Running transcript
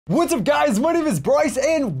What's up, guys? My name is Bryce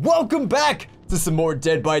and welcome back to some more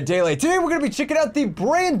Dead by Daylight. Today we're going to be checking out the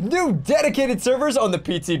brand new dedicated servers on the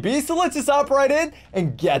PTB, so let's just hop right in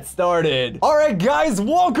and get started. Alright guys,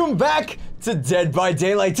 welcome back to Dead by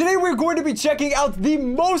Daylight. Today we're going to be checking out the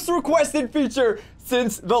most requested feature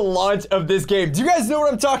since the launch of this game. Do you guys know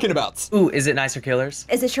what I'm talking about? Ooh, is it Nicer Killers?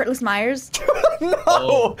 Is it Shirtless Myers?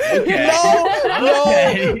 No, okay.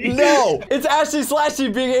 no. It's Ashley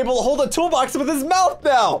Slashy being able to hold a toolbox with his mouth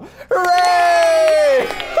now. Hooray!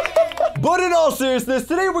 But in all seriousness,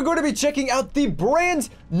 today we're going to be checking out the brand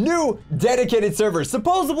new dedicated server.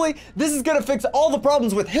 Supposedly, this is going to fix all the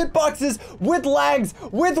problems with hitboxes, with lags,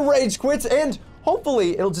 with rage quits, and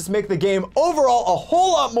hopefully it'll just make the game overall a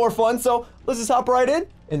whole lot more fun. So let's just hop right in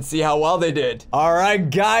and see how well they did. All right,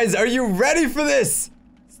 guys, are you ready for this?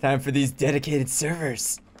 It's time for these dedicated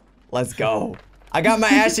servers. Let's go. I got my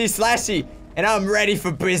Ashy Slashy, and I'm ready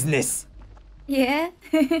for business. Yeah.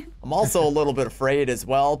 I'm also a little bit afraid as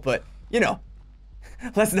well, but, you know,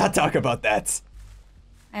 let's not talk about that.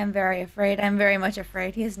 I'm very afraid. I'm very much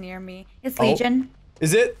afraid. He's near me. It's Legion.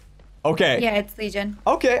 Is it? Okay. Yeah, it's Legion.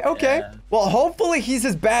 Okay. Yeah. Well, hopefully he's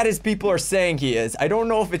as bad as people are saying he is. I don't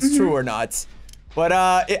know if it's true or not. But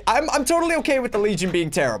I'm totally okay with the Legion being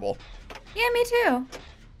terrible. Yeah, me too.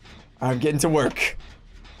 I'm getting to work.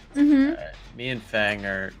 Me and Fang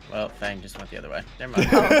are, well, Fang just went the other way. Never mind.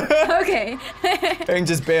 Oh, okay. Fang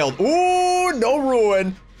just bailed. Ooh, no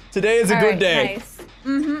ruin. Today is a good day.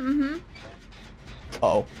 Nice.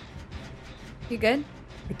 Uh-oh. You good?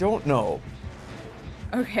 I don't know.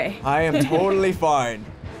 Okay. I am totally fine.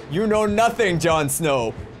 You know nothing, Jon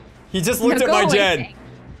Snow. He just looked at my gen. Fang.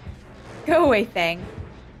 Go away, Fang.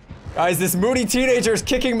 Guys, this moody teenager is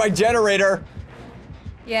kicking my generator.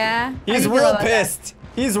 Yeah? He's real pissed.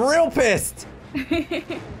 He's real pissed.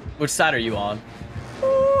 Which side are you on?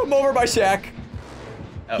 Ooh, I'm over by Shaq.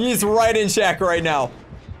 Oh. He's right in Shaq right now.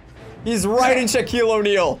 He's right in Shaquille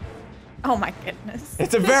O'Neal. Oh my goodness.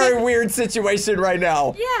 It's a very weird situation right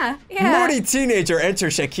now. Yeah. Moody teenager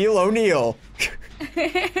enters Shaquille O'Neal.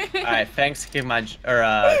 Alright, Fang's kicking my,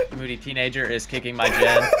 Moody Teenager is kicking my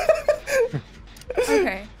gen.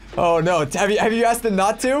 Okay. Oh no, have you asked him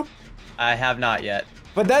not to? I have not yet.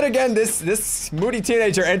 But then again, this moody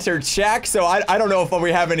teenager entered Shaq, so I don't know if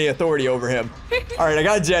we have any authority over him. Alright, I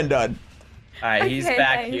got Jen done. Alright, he's Okay,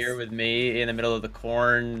 back nice. here with me in the middle of the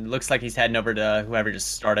corn. Looks like he's heading over to whoever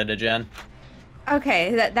just started a gen.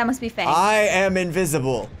 Okay, that must be Fang. I am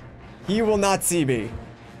invisible. He will not see me.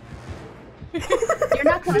 You're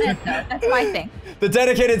not coming in, though. That's my thing. The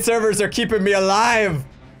dedicated servers are keeping me alive.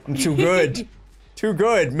 I'm too good. Too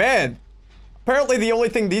good, man. Apparently the only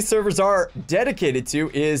thing these servers are dedicated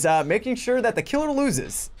to is making sure that the killer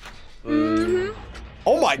loses.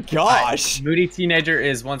 Oh my gosh. Moody Teenager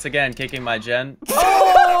is once again kicking my gen.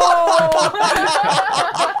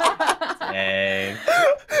 Dang.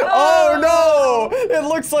 Oh no! It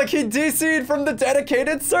looks like he DC'd from the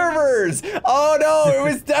dedicated servers! Oh no, it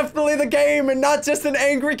was definitely the game and not just an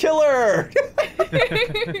angry killer!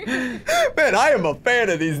 Man, I am a fan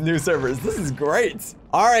of these new servers. This is great.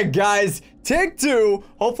 Alright guys, take two.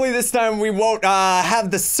 Hopefully this time we won't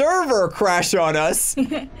have the server crash on us.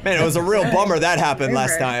 Man, it was a real bummer that happened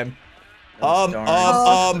last time.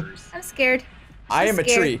 I'm scared. I am a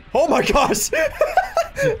tree. Oh my gosh!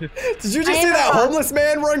 Did you just see that homeless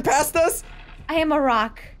man run past us? I am a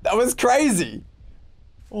rock. That was crazy.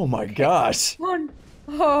 Oh my gosh.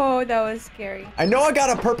 Oh, that was scary. I know I got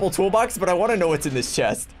a purple toolbox, but I want to know what's in this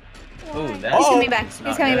chest. Ooh, He's that's coming back. He's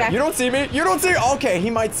not coming good. back. You don't see me? You don't see? Okay, he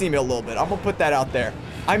might see me a little bit. I'm gonna put that out there.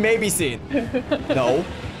 I may be seen. No.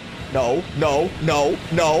 No. No. No.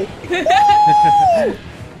 No. Woo!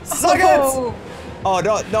 Suck it! Oh,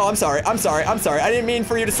 no, no, I'm sorry. I'm sorry. I'm sorry. I didn't mean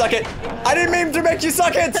for you to suck it. I didn't mean to make you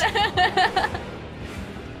suck it.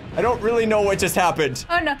 I don't really know what just happened.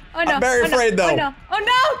 Oh no. Oh no. I'm very afraid though. Oh no. Oh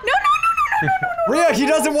no. No. Rhea, he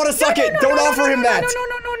doesn't want to suck it. Don't offer him that.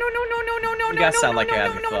 You guys sound like you're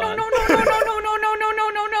having fun. No.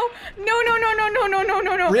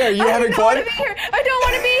 Rhea, are you having fun? I don't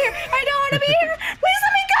want to be here. I don't want to be here. Please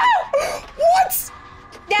let me go. What?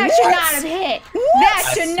 That should not have hit.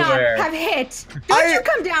 That should not swear. have hit. Don't you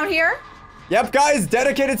come down here. Yep, guys,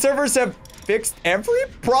 dedicated servers have fixed every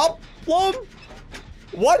problem.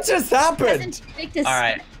 What just happened?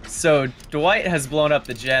 Alright, so Dwight has blown up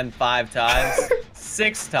the gen 5 times,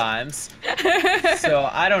 6 times. So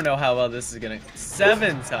I don't know how well this is gonna.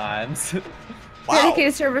 7 times. Wow.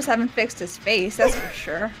 Dedicated servers haven't fixed his face, that's for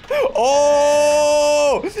sure.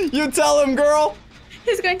 Oh, you tell him, girl.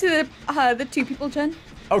 He's going to the 2 people gen.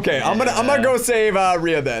 Okay, I'm gonna go save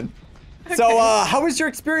Rhea then. So, how was your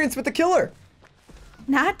experience with the killer?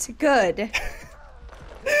 Not good.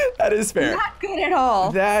 That is fair. Not good at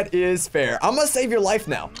all. That is fair. I'm gonna save your life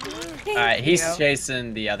now. Thank All right, he's you.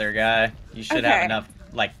 chasing the other guy. You should have enough,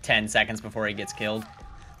 like 10 seconds before he gets killed.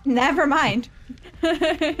 Never mind.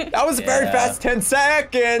 That was a very Yeah. fast 10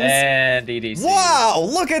 seconds. And EDC. Wow,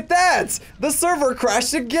 look at that. The server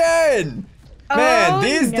crashed again. Man, Oh,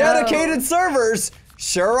 these no. dedicated servers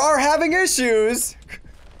sure are having issues.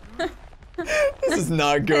 This is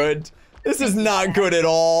not good. This is not good at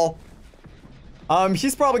all.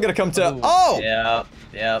 He's probably gonna come to. Oh! Yep,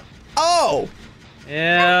 yep, Oh!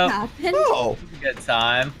 yep. Happened. Oh! Good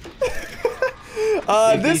time.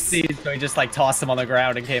 This. EDC, so he just like tossed him on the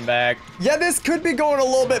ground and came back. Yeah, this could be going a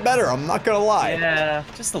little bit better. I'm not gonna lie. Yeah,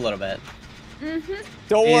 just a little bit.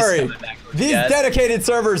 Don't He's worry. coming back with These you guys. dedicated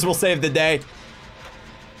servers will save the day.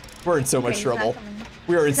 We're in so Okay, much he's not trouble. coming.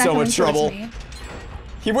 We are in He's not so coming much towards trouble. me.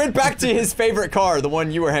 He went back to his favorite car, the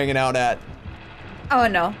one you were hanging out at. Oh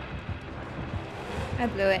no. I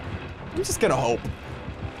blew it. I'm just gonna hope.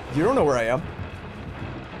 You don't know where I am.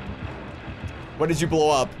 What did you blow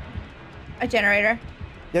up? A generator.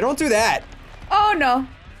 Yeah, don't do that. Oh no.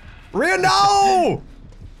 Ria, no!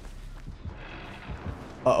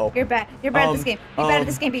 Uh-oh. You're bad. You're bad at this game. Be bad at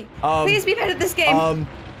this game. Please be bad at this game.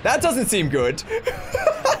 That doesn't seem good.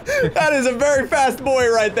 That is a very fast boy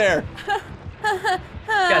right there. You guys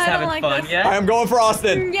I don't having like fun this. yet? I am going for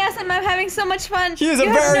Austin. Yes, I'm having so much fun. He is a You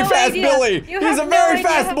have very no fast idea. Billy. You He's have a no very idea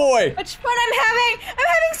fast how boy. much fun I'm having. I'm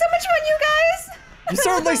having so much fun, you guys. You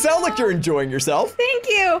certainly sound like you're enjoying yourself. Thank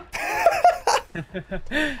you.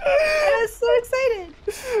 I was so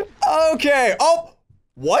excited. Okay. Oh,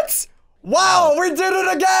 what? Wow, we did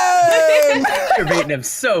it again! You're beating him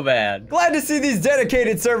so bad. Glad to see these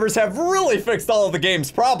dedicated servers have really fixed all of the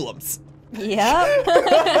game's problems. Yep.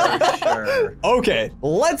 Sure. Okay,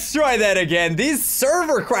 let's try that again. These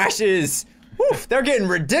server crashes, oof, they're getting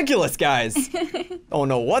ridiculous, guys. Don't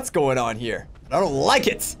know what's going on here. I don't like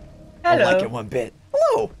it. I don't like Hello. it one bit.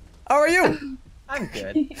 Hello, how are you? I'm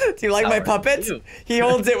good. Do you like How my are puppet? you? He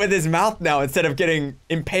holds it with his mouth now instead of getting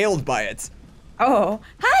impaled by it. Oh,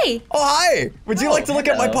 hi. Oh, hi. Would you Oh, like to look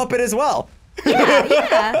at my hello. puppet as well?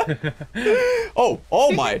 Yeah.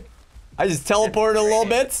 Oh my. I just teleported a little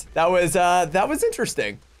bit. That was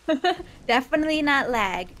interesting. Definitely not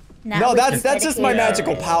lag. Not No, with that's the just my dedicated.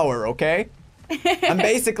 magical power, okay? I'm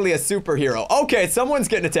basically a superhero. Okay, someone's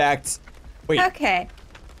getting attacked. Wait, Okay.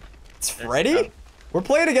 it's Freddy? We're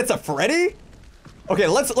playing against a Freddy? Okay,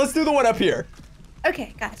 let's do the one up here.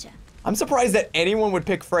 Okay, gotcha. I'm surprised that anyone would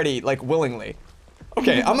pick Freddy, like, willingly.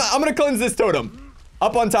 Okay, I'm gonna cleanse this totem.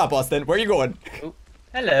 Up on top, Austin. Where are you going? Ooh,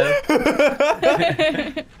 hello.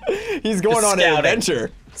 He's going Just on an scouting.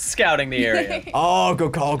 adventure. Scouting the area. Oh,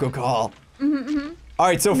 good call, good call. All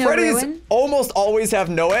right, so No Freddy's ruin? almost always have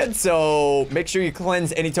NOED, so make sure you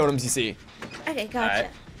cleanse any totems you see. Okay, gotcha. Alright.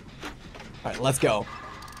 All right, let's go.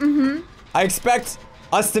 I expect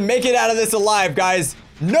us to make it out of this alive, guys.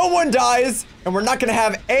 No one dies, and we're not gonna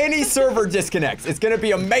have any server disconnects. It's gonna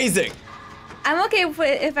be amazing. I'm okay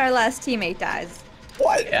if our last teammate dies.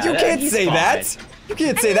 What? Yeah, You can't he's say fine. that. You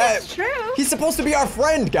can't say mean, that. that's true. He's supposed to be our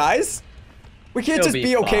friend, guys. We can't He'll just be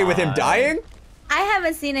be okay with him fine. dying. I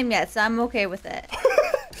haven't seen him yet, so I'm okay with it.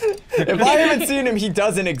 If I haven't seen him, he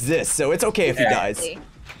doesn't exist, so it's okay if he dies.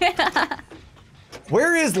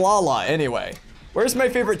 Where is Lala, anyway? Where's my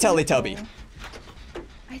favorite Teletubby?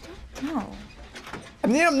 I don't know. I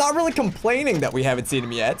mean, I'm not really complaining that we haven't seen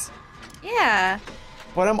him yet, Yeah.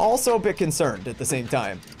 but I'm also a bit concerned at the same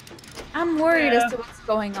time. I'm worried Yeah. as to what's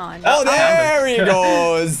going on. Oh, there he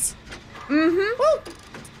goes. Mm-hmm. Well,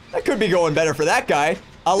 that could be going better for that guy.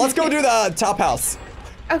 Let's go do the top house.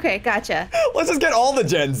 Okay, gotcha. Let's just get all the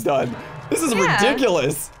gens done. This is Yeah.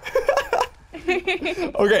 ridiculous.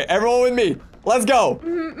 Okay, everyone with me. Let's go.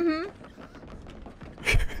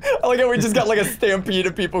 I like how we just got like a stampede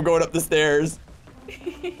of people going up the stairs.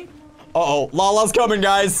 Uh-oh, Lala's coming,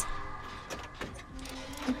 guys.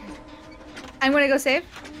 I'm gonna go save.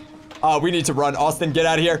 We need to run. Austin, get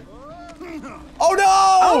out of here. Oh no!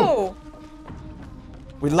 Oh!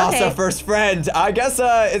 We lost Okay. our first friend. I guess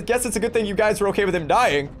it's a good thing you guys were okay with him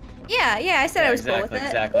dying. Yeah, I said I was cool Exactly, with it.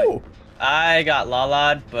 exactly. Ooh. I got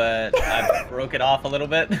Lala'd, but I broke it off a little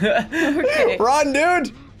bit. Okay. Run,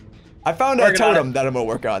 dude! I found a Working on totem it. that I'm gonna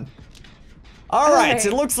work on. All right, Okay.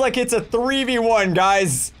 it looks like it's a 3v1,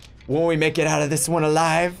 guys. Will we make it out of this one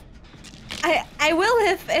alive? I will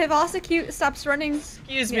if Osacute stops running.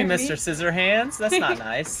 Excuse me, near Mr. Scissorhands. That's not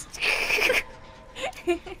nice.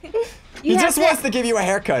 He just wants to give you a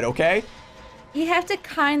haircut, okay? You have to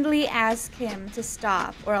kindly ask him to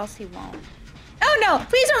stop, or else he won't. Oh no!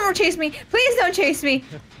 Please don't chase me! Please don't chase me!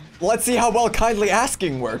 Let's see how well kindly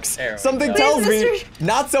asking works. There we Something go. tells me Please,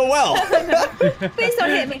 not so well. Please don't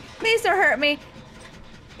hit me. Please don't hurt me.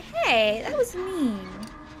 Hey, that was mean.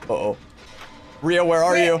 Uh-oh. Ria, where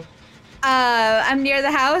are you? I'm near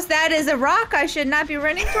the house. That is a rock. I should not be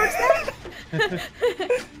running towards that.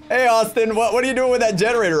 Hey, Austin, what are you doing with that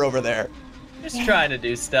generator over there? Just trying to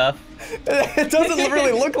do stuff. It doesn't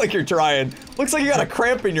really look like you're trying. Looks like you got a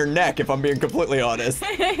cramp in your neck, if I'm being completely honest.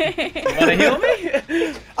 You wanna heal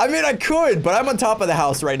me? I mean, I could, but I'm on top of the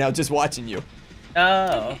house right now just watching you.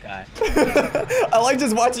 Oh, okay. I like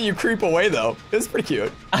just watching you creep away, though. It's pretty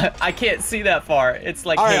cute. I can't see that far. It's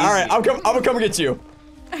like All right, hazy. I'm gonna come get you.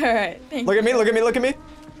 All right. Thank Look you. at me, look at me, look at me.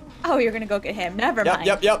 Oh, you're gonna go get him. Never mind.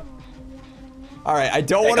 Yep. All right, I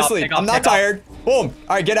don't Take want to off, sleep. take off, I'm not take off. tired. Boom.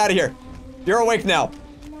 All right, get out of here. You're awake now.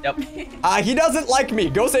 Yep. He doesn't like me.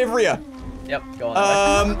 Go save Ria. Yep. Go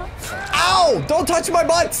on. Ow! Don't touch my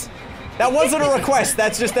butt. That wasn't a request.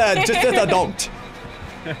 That's just a don't.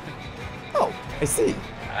 Oh, I see.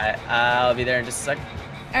 Alright, I'll be there in just a sec.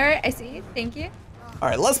 All right. I see you. Thank you. All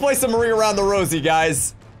right, let's play some Marie around the Rosie,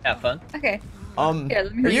 guys. Have fun. Okay. Here,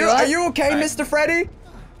 let me Are hear you you up. are you okay, All right. Mr. Freddy?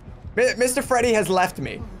 Mr. Freddy has left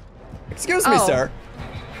me. Excuse me, Oh. sir.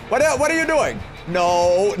 What are you doing?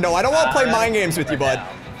 No, I don't want to play mind games with you, bud.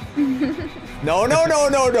 No. Do you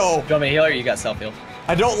want me to heal or you got self-heal?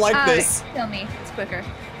 I don't like this. Kill me. It's quicker.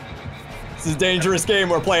 This is a dangerous game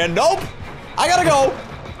we're playing. Nope. I gotta go.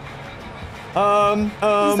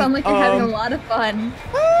 You sound like you're having a lot of fun.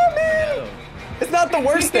 No. It's not the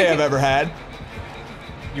worst day I've ever had.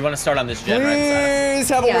 You want to start on this gen right side? Please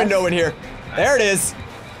have a Yes. window in here. There it is.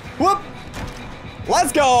 Whoop.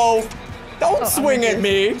 Let's go. Don't Oh, swing at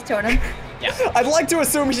me. Just totem. Yeah. I'd like to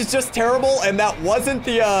assume she's just terrible, and that wasn't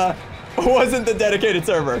the dedicated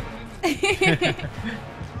server. Wait,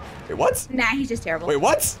 what? Nah, he's just terrible. Wait,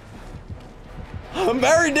 what? I'm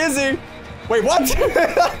very dizzy. Wait, what?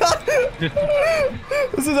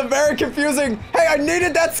 This is a very confusing. Hey, I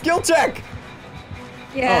needed that skill check.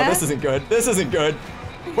 Yeah. Oh, this isn't good. This isn't good.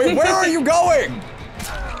 Wait, where are you going?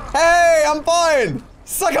 Hey, I'm fine.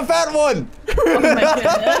 Suck a fat one. Oh my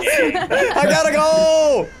goodness. I gotta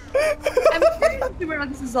go. I'm curious to where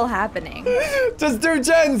this is all happening. Just do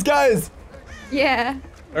gens, guys. Yeah.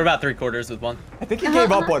 We're about 3/4 with one. I think he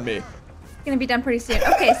gave up on me. It's gonna be done pretty soon.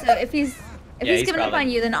 Okay, so if he's he's giving up probably- on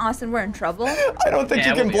you, then Austin, we're in trouble. I don't think Yeah,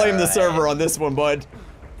 you can we'll be blame the alright. server on this one, bud.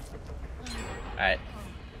 Alright.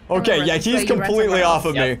 Okay, run yeah, this way, he's you run completely somewhere off else.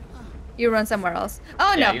 of me. Yep. You run somewhere else.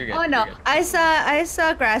 Oh Yeah, no! you're good, Oh no! you're good. I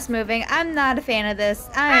saw grass moving. I'm not a fan of this.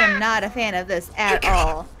 I am not a fan of this at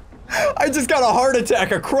all. I just got a heart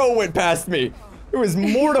attack. A crow went past me. It was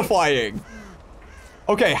mortifying.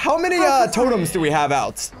 Okay, how many totems do we have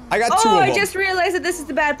out? I got two Oh, of I them. just realized that this is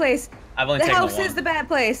the bad place. I've only The taken house one. is the bad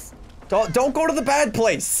place. Don't go to the bad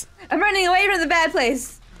place. I'm running away from the bad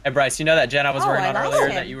place. Hey Bryce, you know that gen I was Oh, working I on lost earlier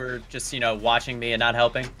him. that you were just, watching me and not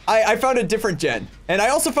helping? I found a different gen, and I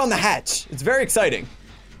also found the hatch. It's very exciting.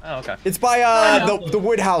 Oh, okay. It's by Oh, no. the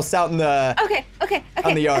wood house out in the. Okay.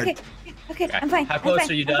 On the yard. Okay, I'm fine. How I'm close fine,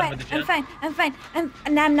 are you I'm done fine, with the I'm gym?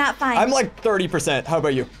 fine. I'm not fine. I'm like 30%. How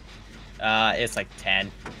about you? It's like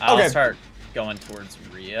 10. I'll Okay. start going towards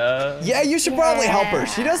Ria. Yeah, you should probably help her.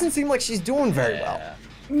 She Yeah. doesn't seem like she's doing very well.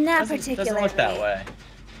 not Doesn't particularly. look that way.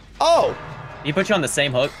 Oh, He put you on the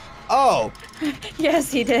same hook. oh.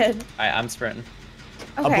 Yes, he did. Alright, I'm sprinting.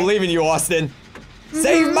 Okay. I believe in you, Austin.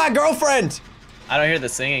 Save my girlfriend. I don't hear the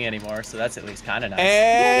singing anymore, so that's at least kind of nice.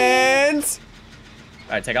 And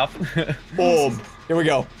Alright, take off. boom. Here we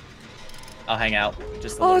go. I'll hang out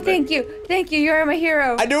just a Oh, little bit. thank you. You're my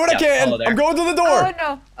hero. I do what I Yeah, can. follow there. I'm going to the door. Oh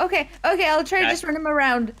no. Okay. I'll try to Okay. just run him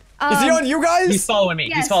around. Is he on you guys? He's following me.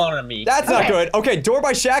 He's Yes. following me. That's not Okay. good. Okay, door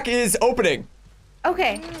by shack is opening.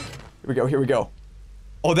 Okay. Here we go.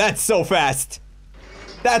 Oh, that's so fast.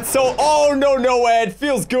 That's so. Oh no, Ed.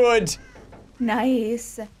 Feels good.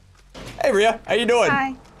 Nice. Hey, Ria. How you doing?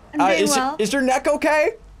 Hi. I'm doing is, well. is your neck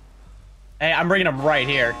okay? Hey, I'm bringing him right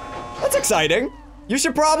here. That's exciting. You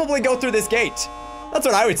should probably go through this gate. That's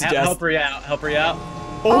what I would suggest. Help her out. Help her out.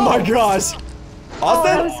 Oh my gosh. Austin?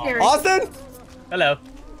 that was scary. Austin? Hello.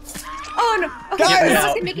 Oh no. Okay, Guys! one of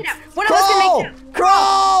us can make it out. One of us can Crawl! make it out.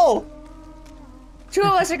 Crawl! Two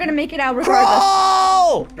of us are gonna make it out regardless.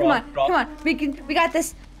 Crawl! Come on. We got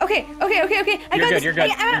this. Okay. I You're got good. this. You're good.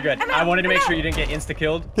 Hey, I'm You're good. out, I'm I out, wanted to I'm make sure out. you didn't get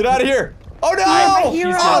insta-killed. Get out of here. Oh no! I'm a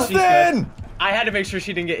hero. Austin! I had to make sure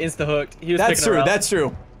she didn't get insta-hooked. He was That's picking her true. up. That's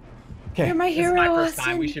true. Okay. You're my This is hero, my first Austin.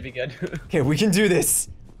 time. We should be good. Okay, we can do this.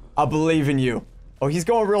 I believe in you. Oh, he's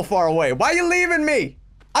going real far away. Why are you leaving me?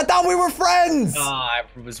 I thought we were friends. I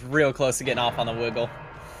was real close to getting off on the wiggle.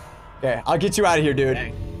 Okay, I'll get you out of here, dude.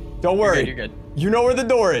 Dang. Don't worry. You're good. You know where the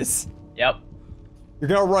door is. Yep. You're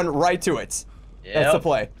gonna run right to it. Yep. That's the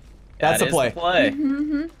play. That's That the play. is the play.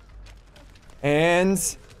 Mm-hmm.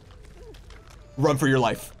 And run for your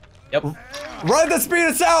life. Yep. Run at the speed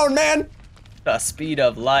of sound, man. The speed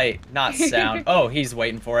of light, not sound. Oh, he's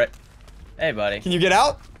waiting for it. Hey, buddy. Can you get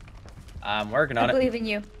out? I'm working I on it. believe in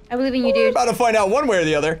you. I believe in you, We're dude. about to find out one way or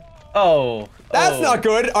the other. Oh. That's oh. not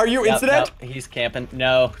good. Are you Yep, incident? yep, he's camping.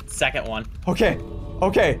 No, second one. Okay.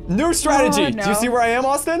 Okay. New strategy. Oh, Do you no. see where I am,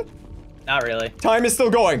 Austin? Not really. Time is still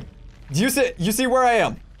going. Do you see where I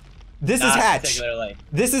am? This is Not hatch. particularly.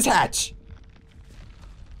 This is hatch.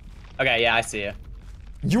 Okay, yeah, I see you.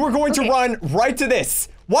 You are going to run right to this.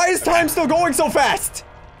 Why is time still going so fast?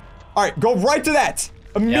 All right, go right to that.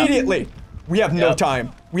 Immediately. We have no Yep.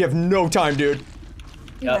 time. We have no time, dude.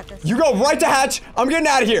 You got this. You go right to hatch. I'm getting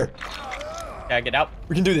out of here. Okay, get out.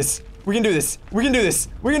 We can do this. We can do this. We can do this.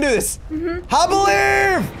 We can do this. I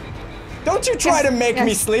believe! Don't you try to make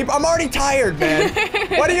me sleep. I'm already tired, man.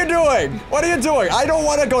 What are you doing? What are you doing? I don't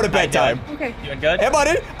want to go to bedtime. Okay. Doing good? Hey,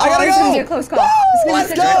 buddy. I gotta this is go. gonna be a close call. Woo, This is gonna be let's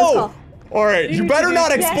such a close go. call. All right, you better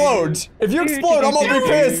not explode. If you explode, I'm gonna be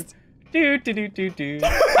pissed. I'm just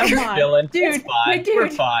chilling. Dude, It's fine. dude. We're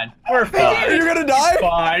fine. We're Are fine. you gonna die?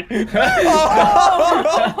 Fine.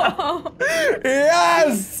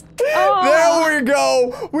 Yes! Oh. There we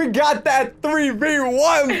go! We got that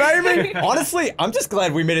 3v1, baby! Honestly, I'm just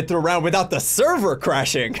glad we made it through a round without the server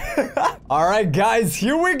crashing. Alright, guys,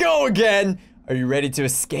 here we go again. Are you ready to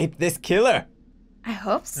escape this killer? I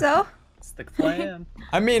hope so. It's the plan.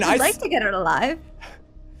 I mean, I'd like to get it alive.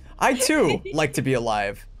 I too like to be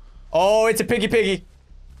alive. Oh, it's a piggy.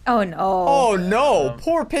 Oh no. Oh no,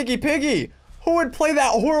 poor piggy. Who would play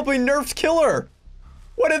that horribly nerfed killer?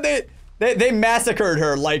 What did they massacred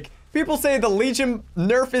her. Like, people say the Legion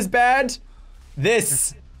nerf is bad.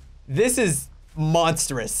 This is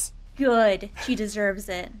monstrous. Good. She deserves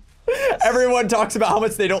it. Everyone talks about how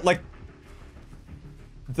much they don't like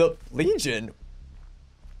the Legion.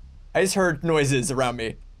 I just heard noises around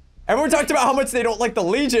me. Everyone talked about how much they don't like the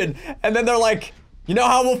Legion, and then they're like, you know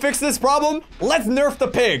how we'll fix this problem? Let's nerf the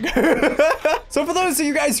pig. So for those of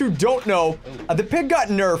you guys who don't know, the pig got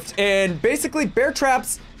nerfed, and basically bear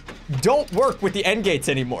traps don't work with the end gates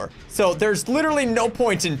anymore. So there's literally no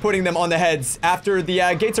point in putting them on the heads after the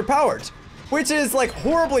gates are powered, which is like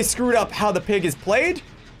horribly screwed up how the pig is played.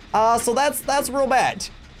 So that's real bad.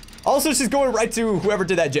 Also, she's going right to whoever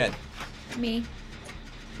did that gen. Me.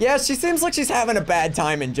 Yeah, she seems like she's having a bad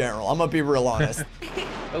time in general. I'm gonna be real honest.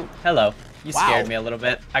 Oh, hello. You Wow. scared me a little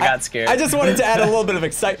bit. I got scared. I just wanted to add a little bit of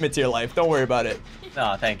excitement to your life. Don't worry about it.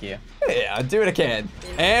 Oh, thank you. Yeah, I'll do what I can.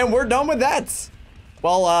 And we're done with that.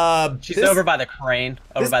 Well, She's this, over by the crane.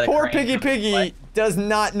 Over this by the poor crane. piggy does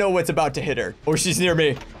not know what's about to hit her. Oh, she's near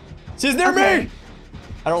me. She's near me!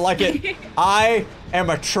 I don't like it. I am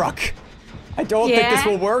a truck. I don't think this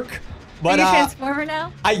will work. But, Are you a transformer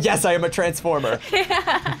now? yes, I am a transformer.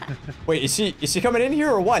 Wait, is she coming in here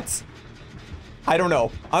or what? I don't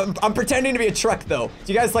know. I'm pretending to be a truck though.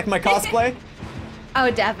 Do you guys like my cosplay? Oh,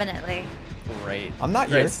 definitely. Great. I'm not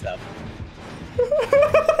Great here. stuff.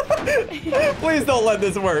 Please don't let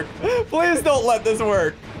this work. Please don't let this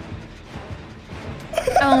work.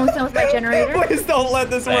 Oh, so with my generator. Please don't let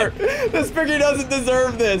this work. This piggy doesn't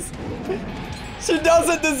deserve this. She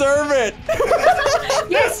doesn't deserve it.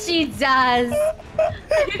 Yes, she does.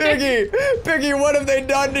 Piggy, what have they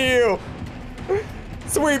done to you?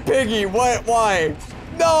 Sweet Piggy, what? Why?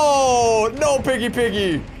 No,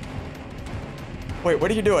 Piggy. Wait,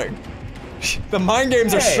 what are you doing? The mind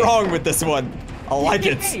games are strong with this one. I like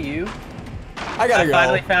it. Hey, you. I gotta go.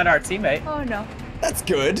 Finally found our teammate. Oh no. That's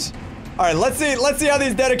good. All right, let's see how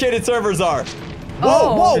these dedicated servers are.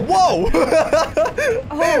 Whoa, Oh. whoa.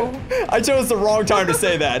 Oh. I chose the wrong time to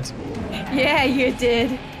say that. Yeah, you did.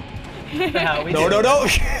 How we No. doing?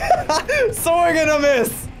 Swing and a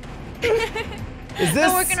miss. Is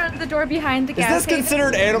I'm working on the door behind the Is gas this station.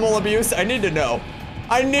 considered animal abuse? I need to know.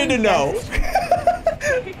 I need to know.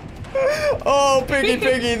 Oh,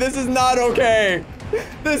 Piggy, this is not okay.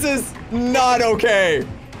 This is not okay.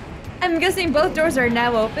 I'm guessing both doors are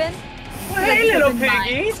now open. Hey, little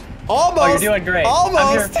piggy. Almost. Oh, you're doing great.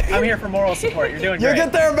 Almost. I'm here for moral support. You're doing You'll great.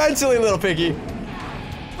 get there eventually, little Piggy.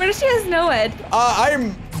 What if she has no head?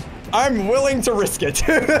 I'm willing to risk it.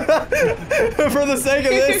 For the sake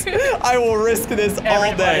of this, I will risk this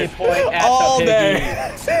all day. Everybody point at all the day.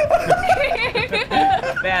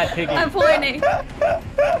 Bad piggy. I'm pointing. You are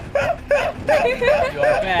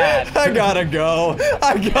bad. I gotta go.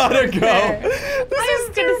 This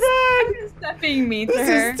is too bad. being mean to her.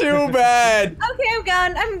 This is too bad. Okay, I'm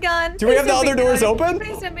gone. I'm gone. Do we have the other doors open?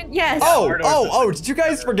 Yes. Oh, did you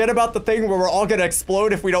guys forget about the thing where we're all gonna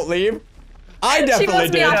explode if we don't leave? I definitely She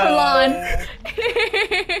wants me off did. the lawn.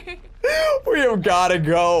 We have gotta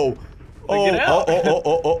go. Get out.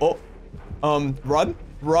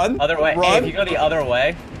 Run. Other way. Run. Hey, if you go the other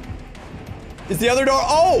way. Is the other door?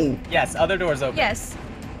 Oh! Yes, other door's open. Yes.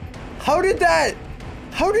 How did that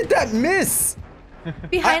miss?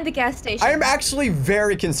 Behind the gas station. I am actually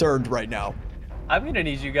very concerned right now. I'm gonna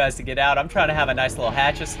need you guys to get out. I'm trying to have a nice little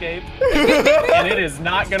hatch escape. And it is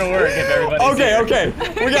not gonna work if everybody's here. Okay.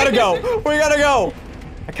 We gotta go. We gotta go.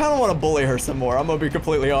 I kind of want to bully her some more. I'm gonna be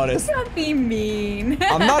completely honest. Don't be mean.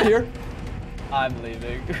 I'm not here. I'm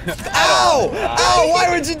leaving. Ow! Ow! Why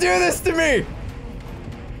would you do this to me?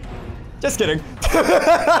 Just kidding.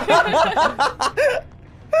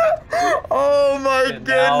 Oh my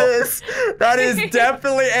goodness. That is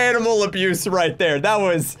definitely animal abuse right there. That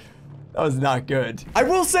was not good. I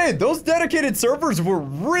will say, those dedicated servers were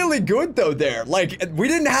really good though there. Like, we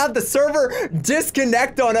didn't have the server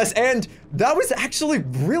disconnect on us, and that was actually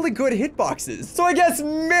really good hitboxes. So I guess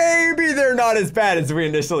maybe they're not as bad as we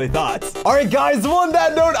initially thought. All right, guys, well, on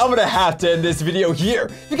that note, I'm gonna have to end this video here.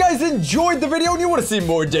 If you guys enjoyed the video and you wanna see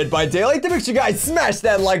more Dead by Daylight, then make sure you guys smash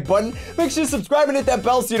that like button. Make sure you subscribe and hit that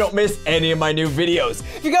bell so you don't miss any of my new videos.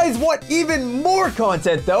 If you guys want even more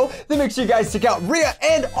content though, then make sure you guys check out Rhea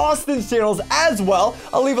and Austin's channels as well.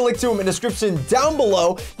 I'll leave a link to them in the description down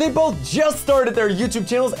below. They both just started their YouTube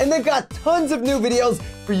channels and they've got tons of new videos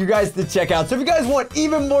for you guys to check out. So if you guys want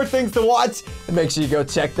even more things to watch, then make sure you go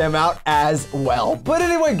check them out as well. But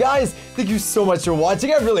anyway, guys, thank you so much for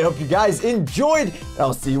watching. I really hope you guys enjoyed, and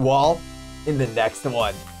I'll see you all in the next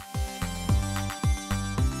one.